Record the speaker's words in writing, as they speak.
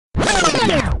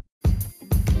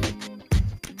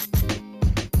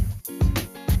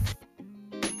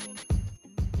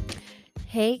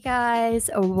Hey guys,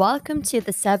 welcome to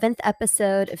the 7th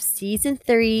episode of season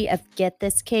 3 of Get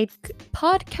This Cake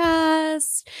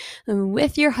podcast.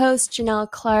 With your host,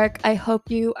 Janelle Clark. I hope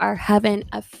you are having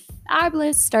a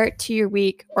fabulous start to your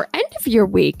week, or end of your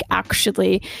week,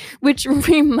 actually, which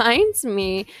reminds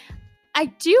me, I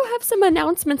do have some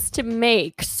announcements to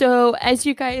make. So, as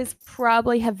you guys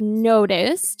probably have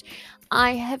noticed,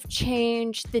 I have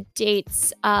changed the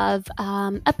dates of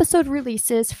episode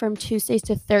releases from Tuesdays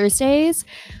to Thursdays.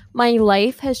 My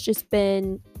life has just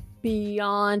been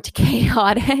beyond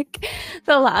chaotic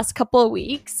the last couple of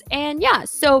weeks. And yeah,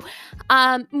 so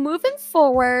moving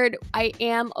forward, I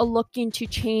am looking to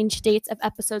change dates of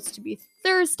episodes to be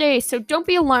Thursday. So don't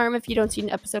be alarmed if you don't see an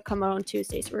episode come out on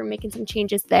Tuesday. So we're making some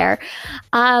changes there.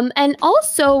 And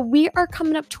also, we are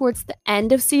coming up towards the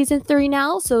end of season 3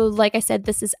 now. So like I said,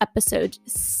 this is episode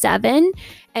 7.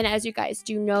 And as you guys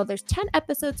do know, there's 10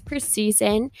 episodes per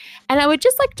season. And I would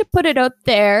just like to put it out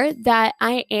there that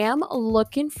I am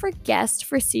looking for guests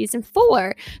for season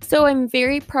 4. So I'm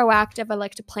very proactive. I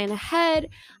like to plan ahead.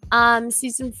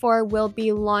 Season 4 will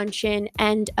be launching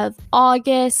end of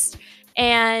August.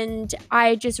 And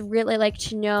I just really like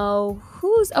to know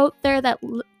who's out there that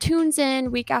tunes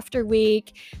in week after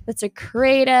week, that's a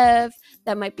creative,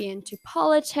 that might be into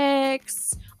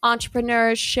politics,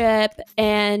 entrepreneurship,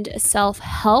 and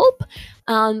self-help.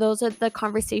 Those are the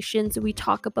conversations we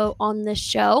talk about on this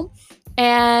show.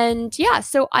 And yeah,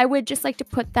 so I would just like to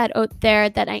put that out there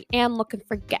that I am looking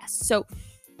for guests. So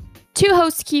 2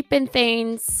 housekeeping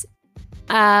things.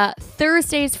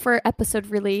 Thursdays for episode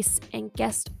release, and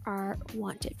guests are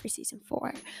wanted for season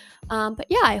 4. But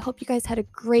yeah, I hope you guys had a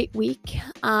great week,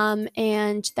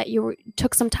 and that you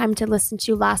took some time to listen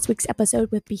to last week's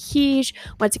episode with Behij.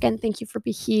 Once again, thank you for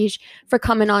Behij for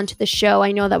coming on to the show.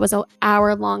 I know that was an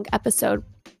hour-long episode.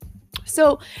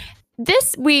 So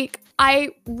this week,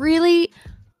 I really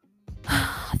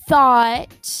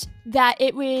thought that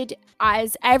it would,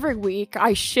 as every week,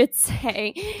 I should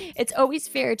say, it's always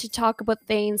fair to talk about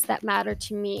things that matter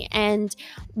to me. And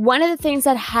one of the things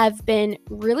that have been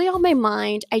really on my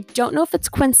mind, I don't know if it's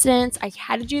coincidence, I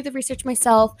had to do the research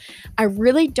myself, I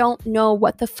really don't know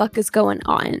what the fuck is going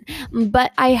on,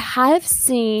 but I have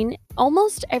seen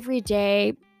almost every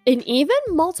day, and even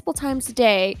multiple times a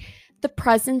day, the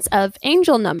presence of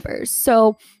angel numbers.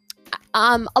 So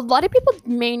a lot of people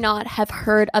may not have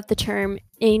heard of the term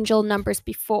angel numbers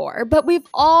before, but we've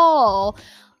all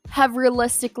have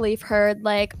realistically heard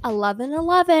like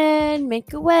 1111,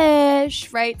 make a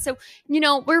wish, right? So,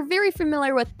 we're very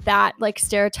familiar with that like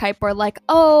stereotype, or like,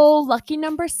 oh, lucky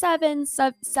number 7,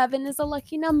 7 is a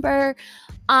lucky number.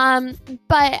 But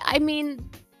I mean,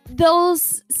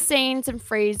 those sayings and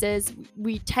phrases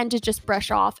we tend to just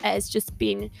brush off as just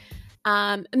being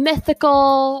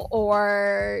mythical,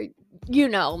 or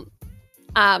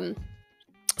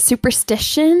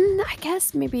superstition, I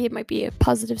guess. Maybe it might be a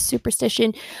positive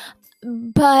superstition.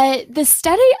 But the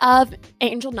study of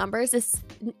angel numbers is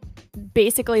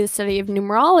basically the study of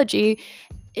numerology,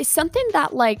 is something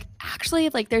that actually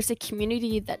there's a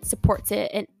community that supports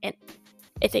it, and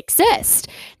it exists.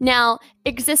 Now,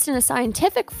 exists in a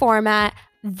scientific format,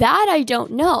 that I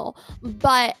don't know.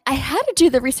 But I had to do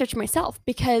the research myself,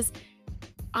 because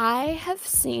I have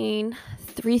seen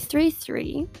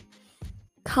 333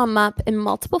 come up in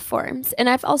multiple forms, and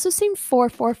I've also seen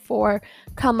 444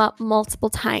 come up multiple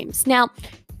times. Now,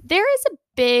 there is a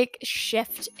big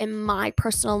shift in my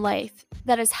personal life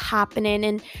that is happening,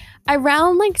 and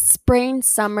around spring,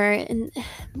 summer, and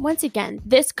once again,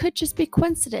 this could just be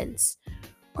coincidence,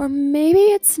 or maybe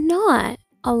it's not.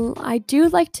 I do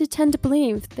like to tend to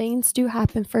believe things do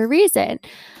happen for a reason.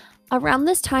 Around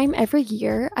this time every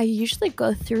year, I usually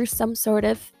go through some sort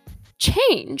of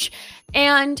change.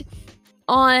 And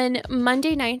on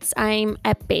Monday nights, I'm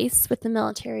at base with the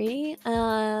military.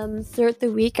 Throughout the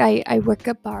week, I work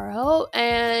at Barrow,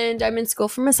 and I'm in school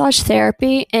for massage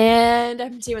therapy, and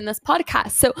I'm doing this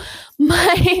podcast. So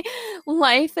my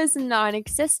life is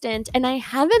non-existent, and I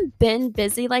haven't been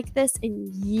busy like this in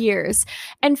years.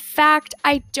 In fact,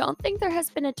 I don't think there has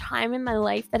been a time in my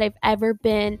life that I've ever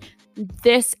been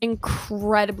this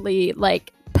incredibly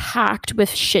packed with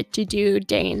shit to do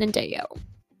day in and day out.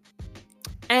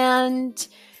 And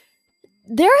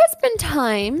there has been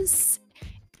times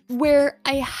where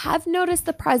I have noticed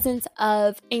the presence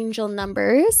of angel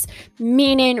numbers,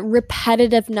 meaning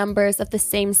repetitive numbers of the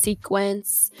same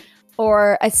sequence,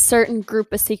 or a certain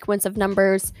group of sequence of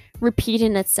numbers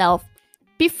repeating itself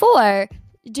before.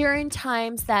 during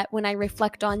times that when I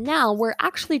reflect on now were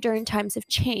actually during times of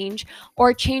change,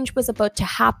 or change was about to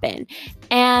happen.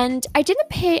 And I didn't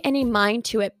pay any mind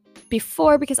to it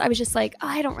before because I was just like,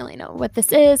 I don't really know what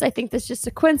this is. I think this is just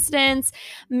a coincidence.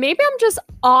 Maybe I'm just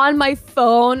on my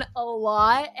phone a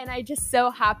lot and I just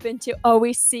so happen to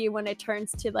always see when it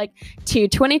turns to like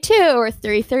 2:22 or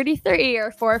 3:33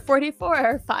 or 4:44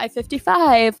 or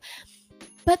 5:55.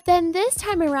 But then this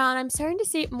time around, I'm starting to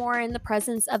see it more in the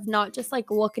presence of not just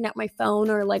like looking at my phone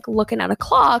or like looking at a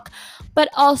clock, but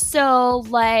also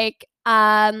like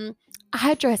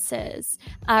addresses.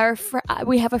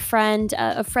 We have a friend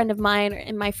of mine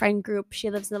in my friend group. She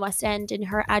lives in the West End, and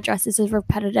her address is a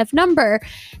repetitive number.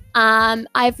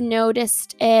 I've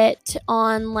noticed it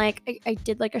on like I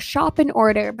did like a shopping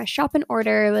order. My shopping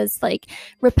order was like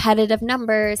repetitive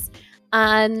numbers.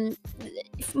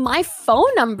 My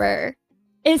phone number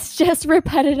is just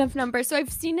repetitive numbers. So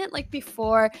I've seen it like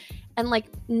before, and like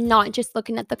not just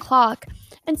looking at the clock.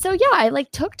 And so yeah, I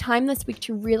like took time this week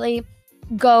to really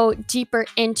go deeper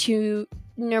into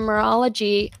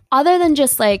numerology other than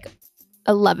just like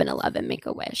 1111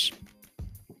 Make-A-Wish.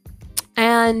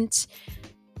 And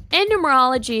in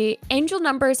numerology, angel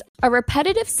numbers are a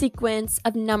repetitive sequence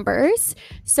of numbers.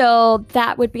 So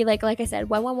that would be like I said,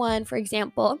 111, for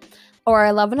example, or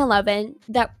 1111,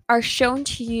 that are shown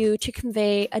to you to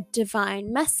convey a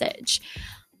divine message.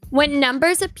 When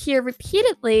numbers appear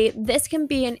repeatedly, this can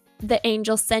be the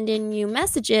angel sending you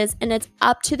messages, and it's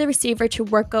up to the receiver to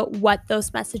work out what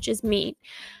those messages mean.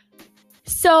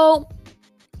 So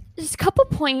there's a couple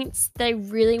points that I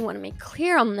really want to make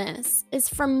clear on this. Is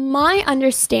from my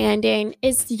understanding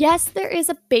is, yes, there is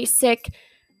a basic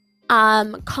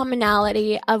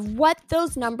commonality of what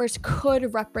those numbers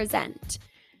could represent.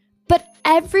 But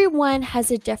everyone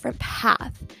has a different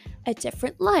path, a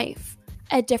different life,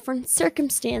 a different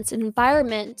circumstance and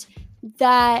environment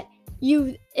that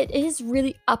it is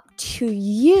really up to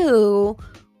you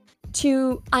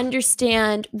to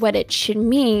understand what it should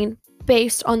mean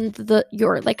based on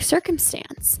your like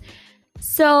circumstance.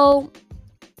 So,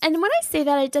 and when I say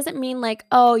that, it doesn't mean like,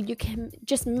 oh, you can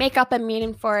just make up a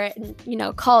meaning for it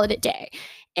and, call it a day.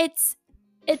 It's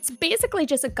basically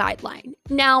just a guideline.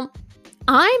 Now,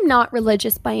 I'm not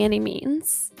religious by any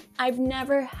means. I've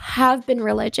never have been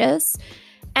religious.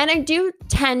 And I do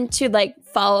tend to like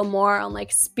follow more on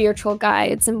like spiritual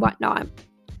guides and whatnot.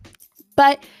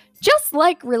 But just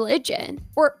like religion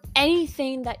or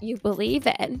anything that you believe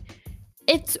in,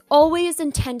 it's always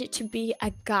intended to be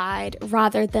a guide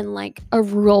rather than like a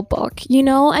rule book,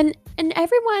 and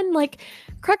everyone, like,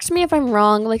 correct me if I'm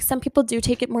wrong, like some people do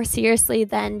take it more seriously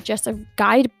than just a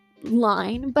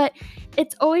guideline, but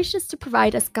it's always just to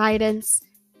provide us guidance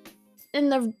in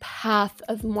the path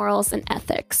of morals and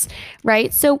ethics,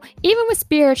 right? So even with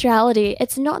spirituality,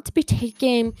 it's not to be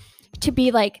taken to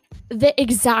be like the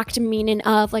exact meaning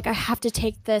of like I have to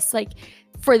take this like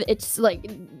for it's like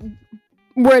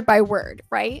word by word,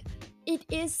 right? It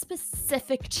is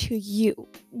specific to you.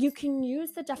 You can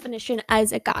use the definition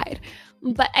as a guide,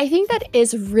 but I think that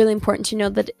is really important to know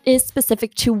that it is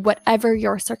specific to whatever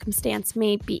your circumstance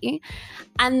may be,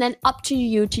 and then up to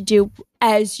you to do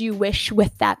as you wish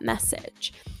with that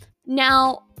message.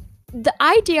 Now, the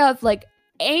idea of like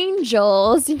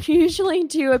angels usually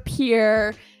do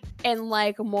appear in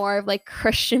like more of like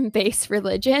Christian-based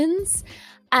religions.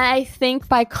 I think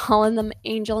by calling them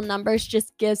angel numbers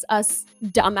just gives us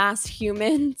dumbass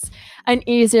humans an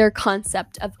easier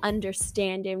concept of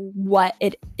understanding what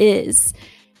it is.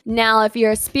 Now, if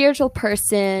you're a spiritual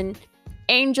person,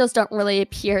 angels don't really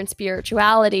appear in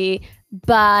spirituality,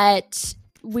 but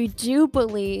we do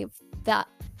believe that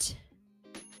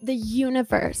the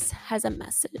universe has a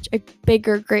message, a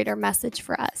bigger, greater message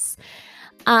for us.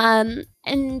 And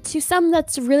to some,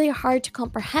 that's really hard to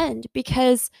comprehend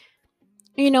because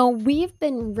we've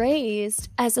been raised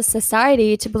as a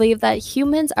society to believe that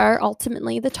humans are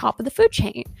ultimately the top of the food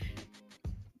chain.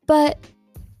 But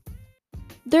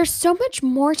there's so much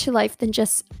more to life than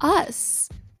just us.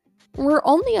 We're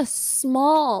only a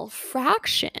small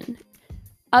fraction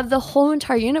of the whole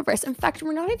entire universe. In fact,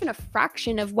 we're not even a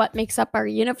fraction of what makes up our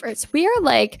universe. We are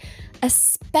like a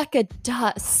speck of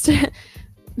dust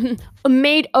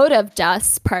made out of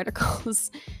dust particles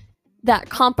that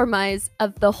comprise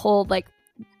of the whole like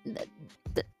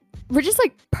we're just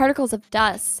like particles of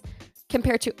dust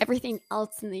compared to everything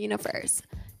else in the universe.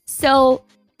 So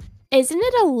isn't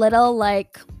it a little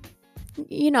like,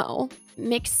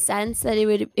 makes sense that it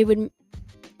would,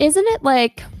 isn't it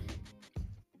like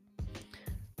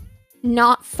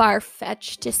not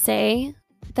far-fetched to say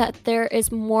that there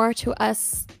is more to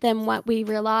us than what we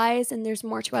realize, and there's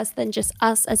more to us than just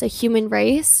us as a human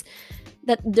race?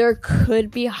 that there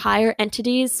could be higher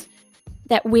entities,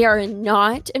 that we are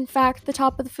not, in fact, the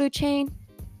top of the food chain.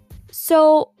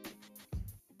 So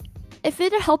if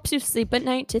it helps you sleep at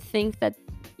night to think that,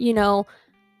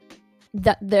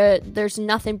 that there's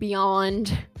nothing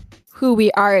beyond who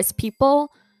we are as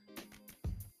people,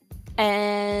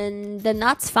 and then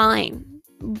that's fine.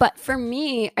 But for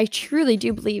me, I truly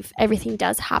do believe everything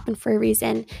does happen for a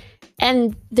reason,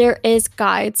 and there is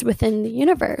guides within the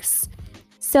universe.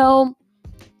 So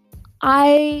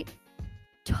I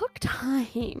took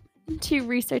time to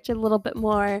research a little bit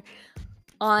more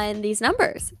on these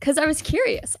numbers because I was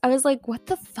curious. I was like, what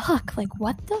the fuck?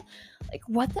 What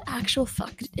the actual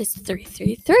fuck is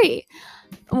 333?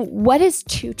 What is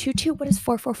 222? What is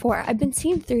 444? I've been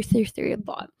seeing 333 a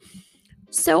lot.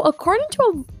 So according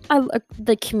to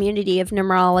the community of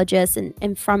numerologists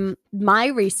and from my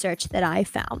research that I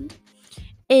found,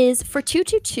 is for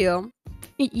 222,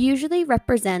 it usually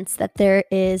represents that there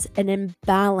is an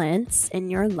imbalance in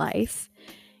your life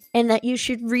and that you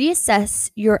should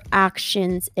reassess your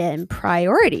actions and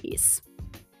priorities.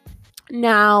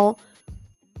 Now,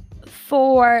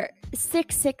 for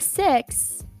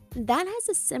 666, that has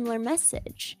a similar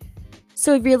message.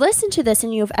 So if you listen to this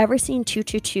and you've ever seen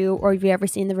 222 or if you've ever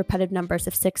seen the repetitive numbers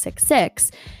of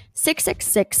 666,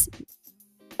 666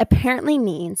 apparently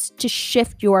means to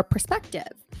shift your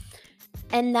perspective,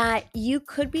 and that you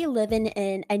could be living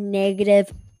in a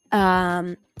negative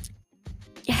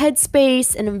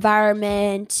headspace, an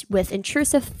environment with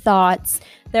intrusive thoughts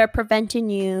that are preventing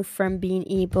you from being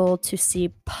able to see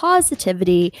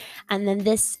positivity. And then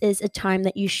this is a time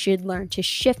that you should learn to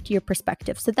shift your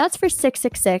perspective. So that's for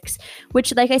 666,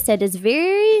 which, like I said, is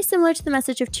very similar to the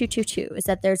message of 222, is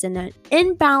that there's an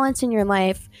imbalance in your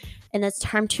life and it's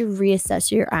time to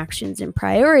reassess your actions and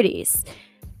priorities.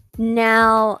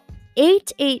 Now,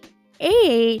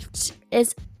 888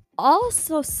 is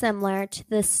also similar to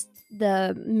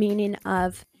the meaning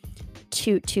of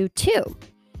 222.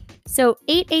 So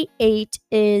 888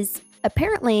 is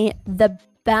apparently the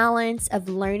balance of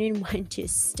learning when to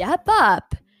step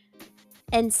up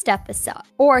and step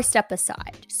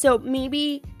aside. So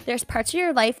maybe there's parts of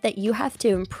your life that you have to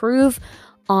improve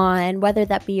on, whether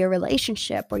that be your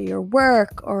relationship or your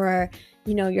work or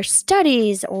your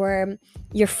studies or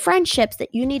your friendships,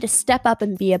 that you need to step up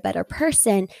and be a better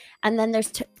person. And then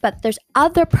there's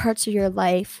other parts of your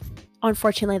life,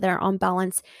 unfortunately, that are on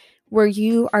balance, where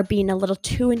you are being a little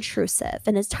too intrusive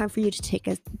and it's time for you to take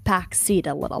a back seat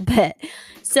a little bit.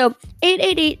 So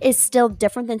 888 is still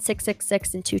different than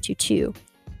 666 and 222,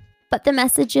 but the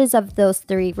messages of those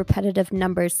three repetitive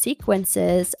numbers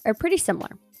sequences are pretty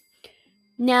similar.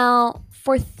 Now,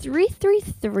 for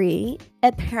 333,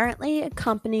 apparently it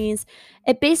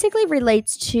basically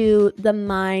relates to the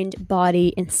mind,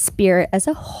 body, and spirit as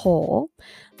a whole,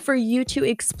 for you to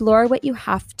explore what you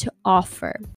have to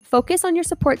offer. Focus on your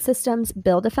support systems,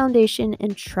 build a foundation,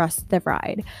 and trust the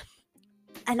ride.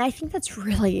 And I think that's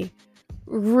really,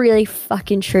 really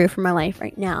fucking true for my life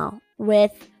right now,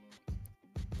 with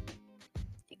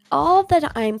all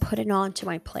that I'm putting onto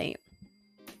my plate.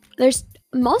 There's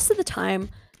most of the time,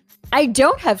 I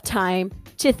don't have time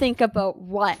to think about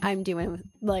what I'm doing,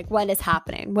 like what is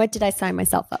happening. What did I sign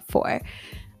myself up for?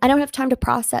 I don't have time to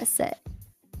process it.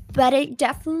 But it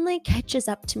definitely catches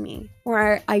up to me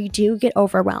where I do get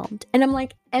overwhelmed. And I'm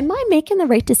like, am I making the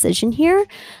right decision here?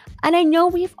 And I know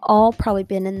we've all probably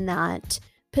been in that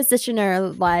position in our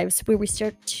lives where we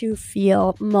start to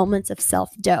feel moments of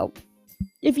self-doubt.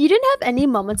 If you didn't have any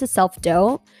moments of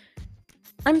self-doubt,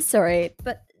 I'm sorry,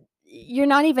 but you're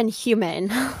not even human.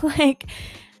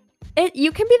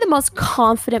 You can be the most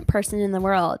confident person in the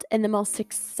world and the most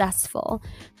successful,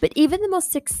 but even the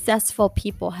most successful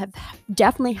people have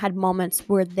definitely had moments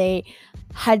where they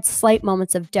had slight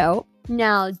moments of doubt.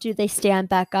 Now, do they stand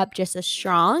back up just as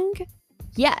strong?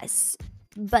 Yes,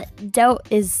 but doubt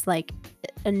is like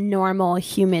a normal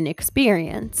human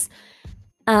experience.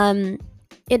 It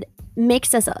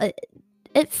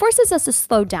forces us to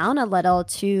slow down a little,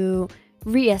 to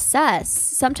reassess,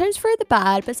 sometimes for the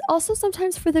bad, but also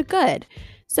sometimes for the good.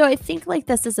 So I think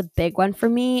this is a big one for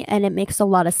me, and it makes a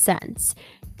lot of sense.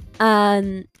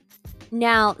 Now,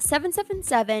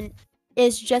 777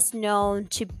 is just known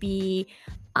to be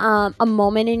a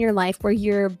moment in your life where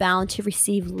you're bound to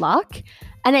receive luck.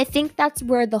 And I think that's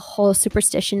where the whole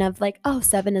superstition of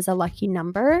 7 is a lucky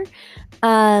number.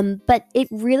 But it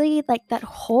really that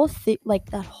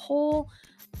whole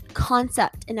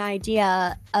concept and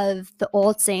idea of the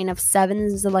old saying of 7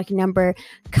 is a lucky number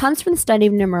comes from the study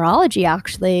of numerology,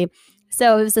 actually.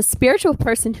 So it was a spiritual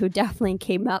person who definitely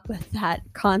came up with that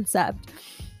concept.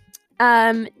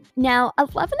 Now,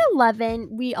 1111,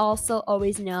 we also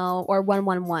always know, or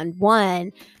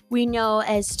 1111, we know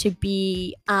as to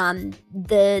be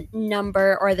the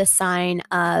number or the sign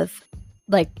of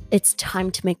like it's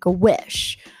time to make a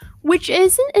wish, which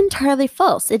isn't entirely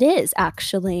false. It is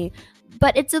actually,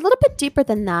 but it's a little bit deeper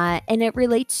than that, and it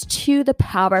relates to the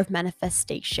power of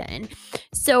manifestation.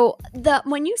 So the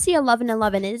when you see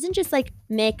 1111, it isn't just like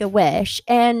make a wish.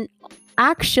 And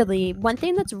actually, one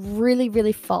thing that's really,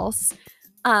 really false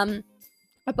um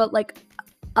about like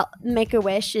make a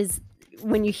wish is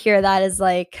when you hear that is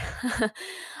like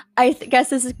guess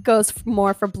this goes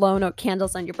more for blowing out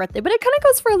candles on your birthday, but it kind of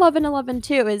goes for 1111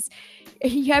 too. Is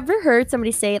you ever heard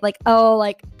somebody say like, oh,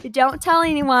 like don't tell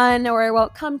anyone or it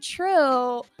won't come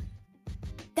true?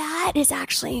 That is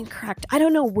actually incorrect. I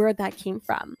don't know where that came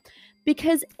from.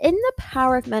 Because in the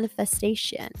power of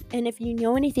manifestation, and if you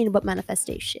know anything about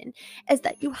manifestation, is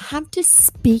that you have to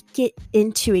speak it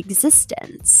into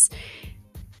existence.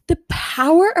 The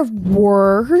power of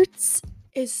words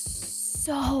is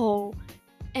so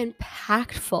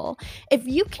impactful. If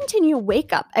you continue to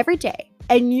wake up every day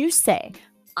and you say,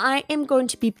 I am going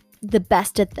to be the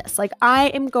best at this, like I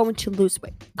am going to lose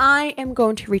weight, I am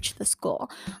going to reach this goal,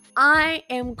 I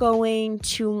am going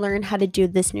to learn how to do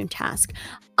this new task,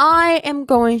 I am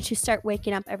going to start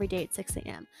waking up every day at 6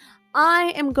 a.m.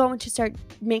 I am going to start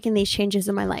making these changes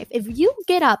in my life. If you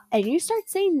get up and you start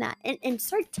saying that and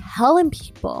start telling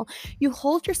people, you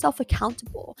hold yourself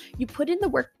accountable. You put in the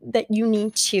work that you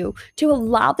need to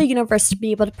allow the universe to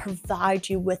be able to provide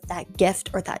you with that gift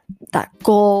or that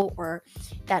goal or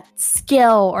that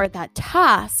skill or that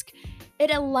task. It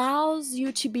allows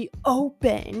you to be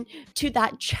open to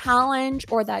that challenge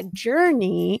or that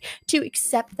journey to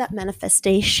accept that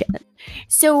manifestation.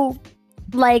 So,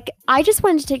 like, I just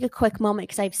wanted to take a quick moment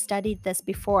because I've studied this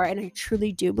before and I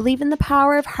truly do believe in the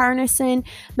power of harnessing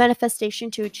manifestation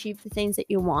to achieve the things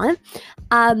that you want.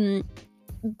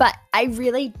 But I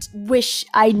really wish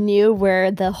I knew where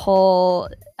the whole,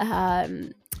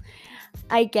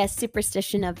 I guess,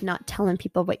 superstition of not telling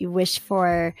people what you wish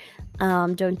for,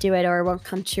 don't do it or it won't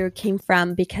come true came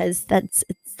from, because it's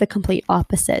the complete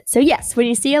opposite. So yes, when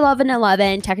you see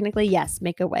 1111, technically, yes,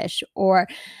 make a wish, or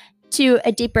to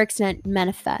a deeper extent,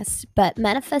 manifest. But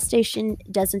manifestation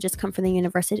doesn't just come from the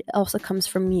universe. It also comes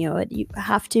from you. You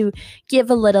have to give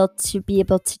a little to be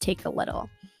able to take a little.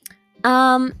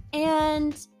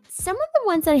 And some of the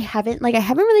ones that I haven't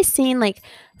really seen like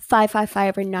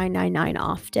 555 or 999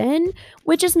 often,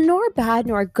 which is nor bad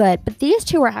nor good. But these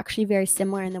two are actually very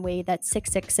similar in the way that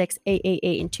 666,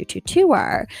 888, and 222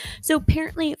 are. So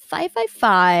apparently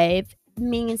 555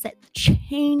 means that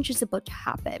change is about to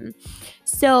happen.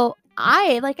 So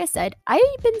like I said,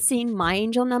 I've been seeing my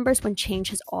angel numbers when change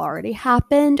has already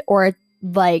happened, or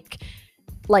like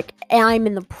I'm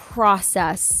in the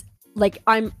process, like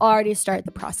I'm already started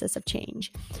the process of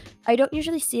change. I don't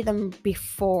usually see them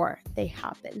before they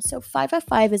happen. So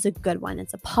 555 is a good one.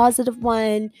 It's a positive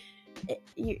one.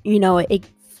 It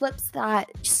flips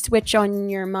that switch on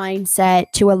your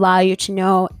mindset to allow you to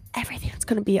know everything's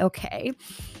going to be okay.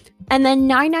 And then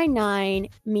 999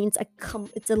 means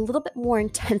it's a little bit more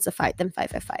intensified than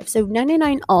 555. So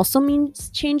 999 also means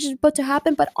change is about to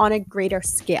happen, but on a greater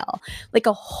scale. Like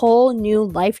a whole new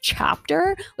life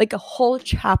chapter, like a whole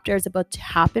chapter is about to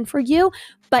happen for you.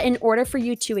 But in order for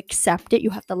you to accept it, you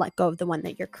have to let go of the one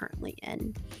that you're currently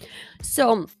in.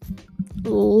 So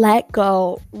let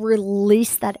go,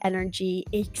 release that energy,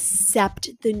 accept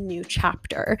the new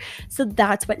chapter. So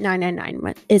that's what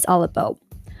 999 is all about.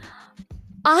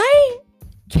 I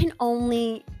can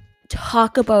only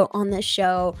talk about on this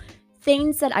show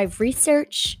things that I've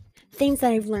researched, things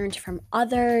that I've learned from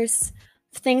others,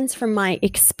 things from my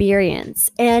experience.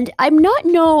 And I'm not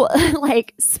no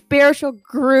like spiritual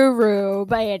guru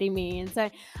by any means.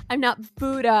 I'm not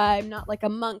Buddha. I'm not like a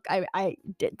monk.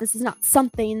 This is not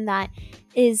something that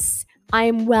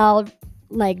I'm well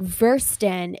versed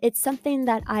in. It's something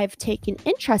that I've taken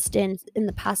interest in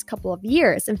the past couple of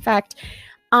years. In fact,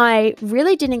 I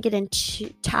really didn't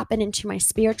tapping into my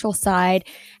spiritual side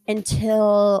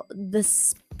until the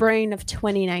spring of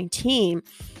 2019.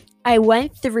 I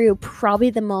went through probably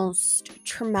the most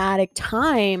traumatic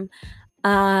time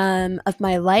of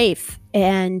my life.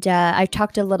 And I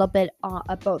talked a little bit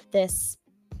about this.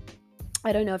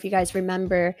 I don't know if you guys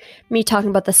remember me talking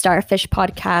about the Starfish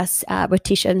podcast with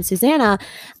Tisha and Susanna.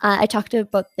 I talked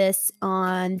about this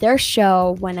on their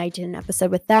show when I did an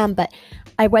episode with them, but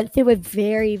I went through a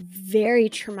very, very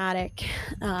traumatic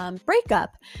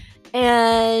breakup,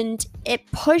 and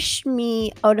it pushed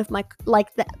me out of my,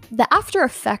 the after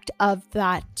effect of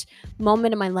that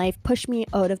moment in my life pushed me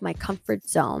out of my comfort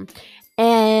zone.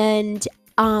 And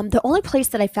the only place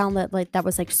that I found that like that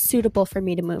was like suitable for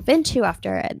me to move into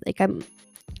after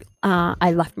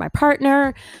I left my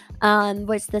partner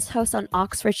was this house on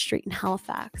Oxford Street in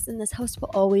Halifax, and this house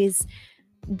will always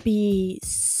be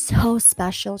so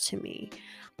special to me.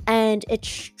 And it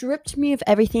stripped me of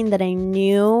everything that I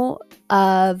knew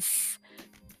of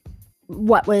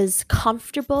what was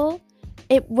comfortable.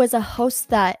 It was a house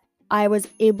that I was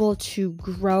able to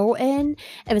grow in.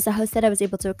 It was a house that I was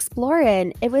able to explore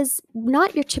in. It was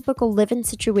not your typical live-in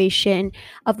situation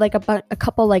of like a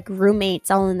couple like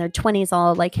roommates all in their 20s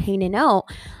all like hanging out.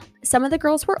 Some of the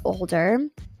girls were older.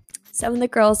 Some of the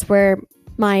girls were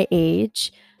my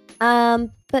age.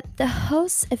 But the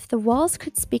house, if the walls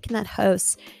could speak in that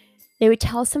house, they would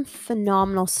tell some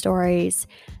phenomenal stories.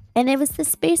 And it was the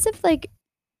space of like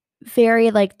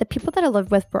very like the people that I lived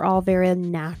with were all very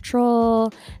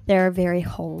natural. They're very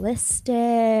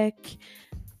holistic,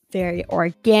 very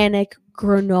organic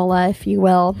granola, if you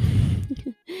will.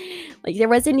 Like there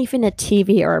wasn't even a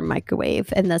TV or a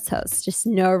microwave in this house, just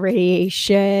no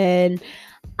radiation.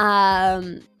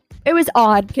 It was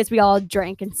odd because we all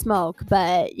drank and smoked,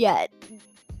 but yet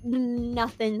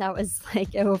nothing that was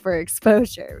like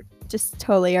overexposure. Just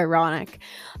totally ironic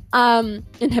and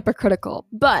hypocritical.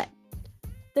 But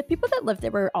the people that lived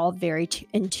there were all very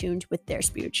in tuned with their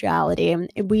spirituality. And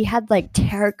we had like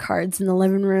tarot cards in the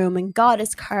living room and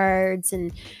goddess cards.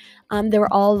 And they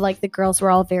were all like, the girls were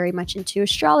all very much into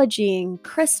astrology and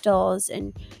crystals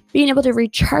and being able to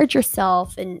recharge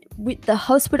yourself. And the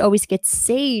house would always get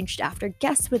saged after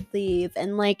guests would leave,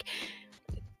 and like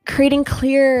creating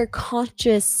clear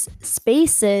conscious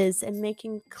spaces and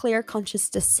making clear conscious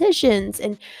decisions.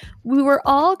 And we were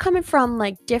all coming from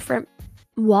like different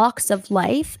walks of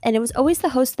life, and it was always the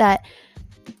host that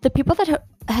the people that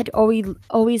had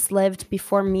always lived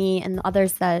before me and the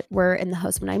others that were in the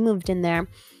house when I moved in there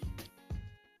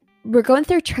were going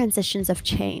through transitions of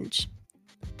change,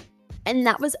 and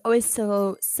that was always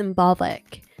so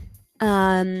symbolic.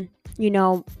 You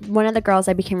know, one of the girls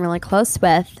I became really close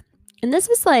with, and this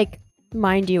was like,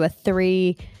 mind you, a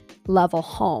 3-level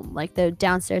home. Like the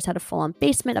downstairs had a full-on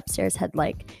basement, upstairs had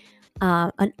like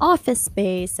an office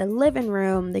space, a living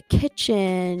room, the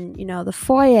kitchen, you know, the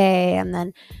foyer, and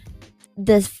then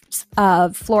this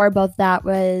floor above that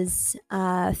was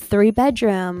 3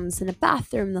 bedrooms and a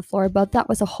bathroom. The floor above that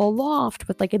was a whole loft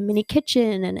with like a mini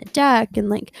kitchen and a deck and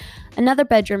like another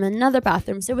bedroom and another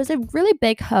bathroom. So it was a really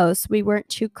big house. We weren't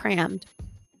too crammed.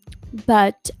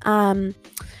 But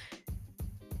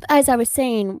as I was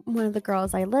saying, one of the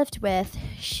girls I lived with,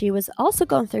 she was also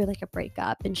going through like a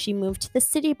breakup, and she moved to the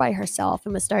city by herself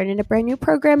and was starting a brand new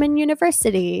program in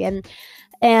university. And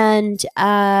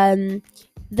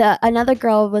the another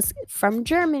girl was from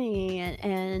Germany,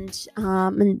 and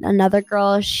another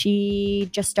girl, she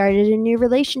just started a new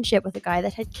relationship with a guy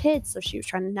that had kids, so she was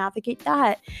trying to navigate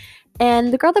that.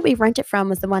 And the girl that we rented from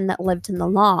was the one that lived in the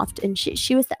loft, and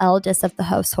she was the eldest of the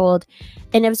household,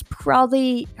 and it was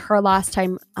probably her last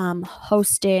time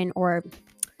hosting or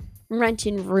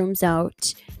renting rooms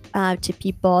out to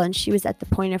people. And she was at the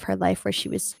point of her life where she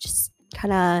was just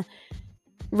kind of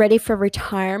ready for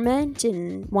retirement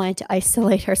and wanted to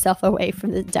isolate herself away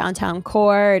from the downtown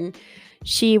core. And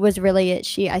she was really,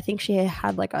 I think she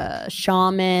had like a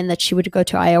shaman that she would go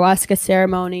to ayahuasca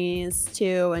ceremonies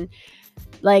to, and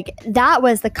like that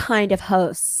was the kind of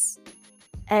host.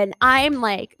 And I'm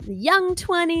like young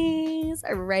 20s,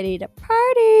 ready to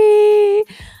party,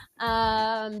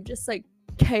 just like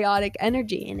chaotic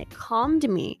energy, and it calmed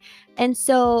me. And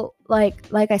so like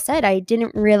I said,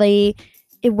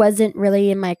 it wasn't really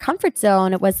in my comfort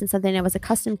zone. It wasn't something I was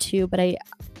accustomed to, but I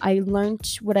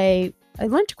learned I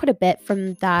learned quite a bit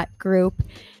from that group,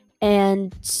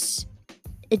 and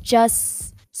it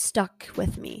just stuck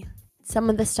with me. Some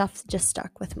of the stuff just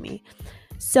stuck with me.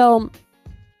 So,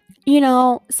 you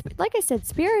know, like I said,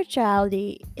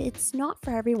 spirituality, it's not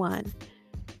for everyone.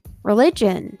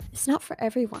 Religion, it's not for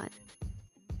everyone.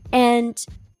 And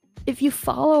if you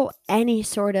follow any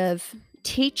sort of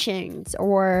teachings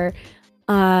or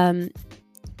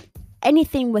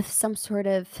anything with some sort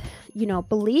of, you know,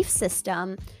 belief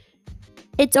system,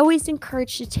 it's always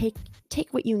encouraged to take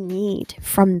what you need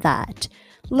from that.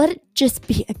 Let it just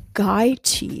be a guide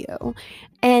to you.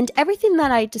 And everything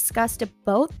that I discussed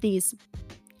about these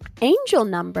angel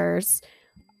numbers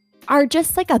are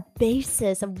just like a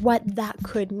basis of what that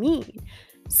could mean.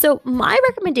 So my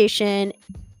recommendation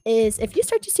is, if you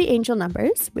start to see angel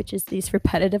numbers, which is these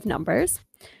repetitive numbers,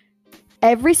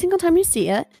 every single time you see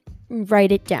it,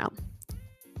 write it down.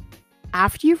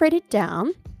 After you write it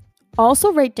down,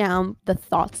 also write down the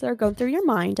thoughts that are going through your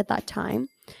mind at that time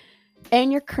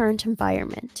and your current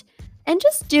environment. And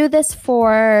just do this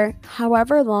for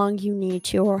however long you need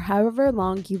to or however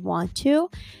long you want to.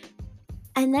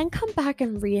 And then come back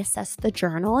and reassess the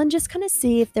journal and just kind of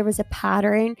see if there was a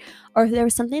pattern or if there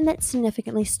was something that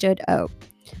significantly stood out.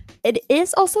 It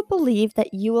is also believed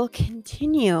that you will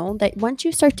continue, that once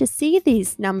you start to see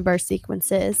these number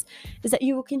sequences, is that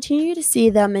you will continue to see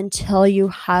them until you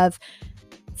have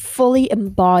fully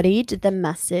embodied the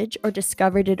message or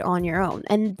discovered it on your own.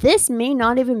 And this may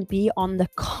not even be on the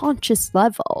conscious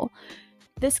level.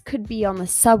 This could be on the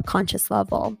subconscious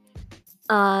level.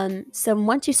 So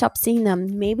once you stop seeing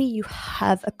them, maybe you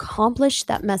have accomplished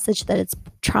that message that it's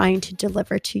trying to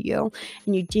deliver to you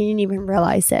and you didn't even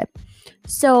realize it.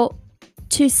 So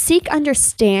to seek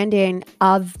understanding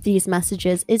of these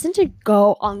messages isn't to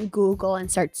go on Google and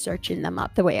start searching them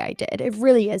up the way I did. It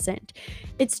really isn't.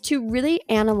 It's to really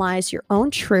analyze your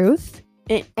own truth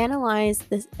and analyze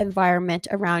this environment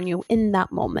around you in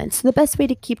that moment. So the best way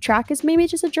to keep track is maybe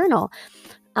just a journal.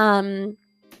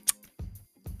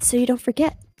 So you don't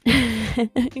forget.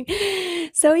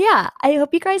 So yeah, I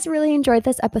hope you guys really enjoyed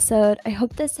this episode. I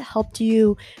hope this helped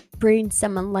you bring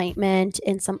some enlightenment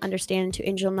and some understanding to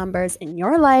angel numbers in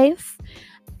your life,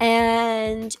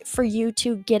 and for you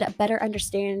to get a better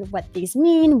understanding of what these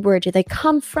mean, where do they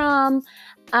come from,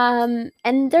 and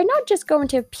they're not just going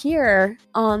to appear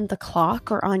on the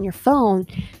clock or on your phone.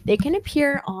 They can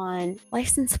appear on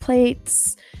license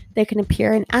plates, they can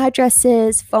appear in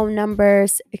addresses, phone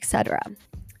numbers, etc.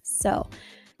 So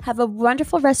have a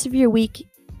wonderful rest of your week,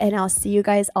 and I'll see you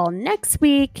guys all next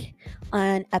week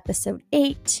on episode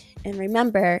 8. And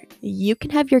remember, you can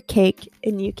have your cake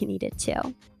and you can eat it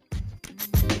too.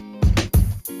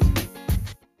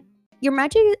 Your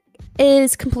magic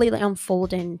is completely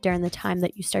unfolding during the time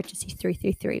that you start to see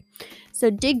 333. So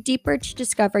dig deeper to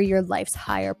discover your life's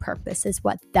higher purpose is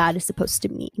what that is supposed to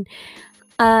mean.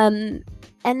 And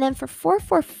then for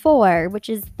 444, which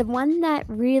is the one that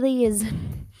really is...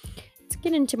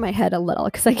 get into my head a little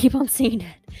because I keep on seeing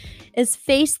it, is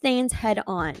face things head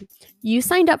on. You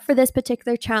signed up for this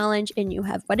particular challenge and you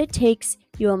have what it takes.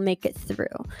 You will make it through.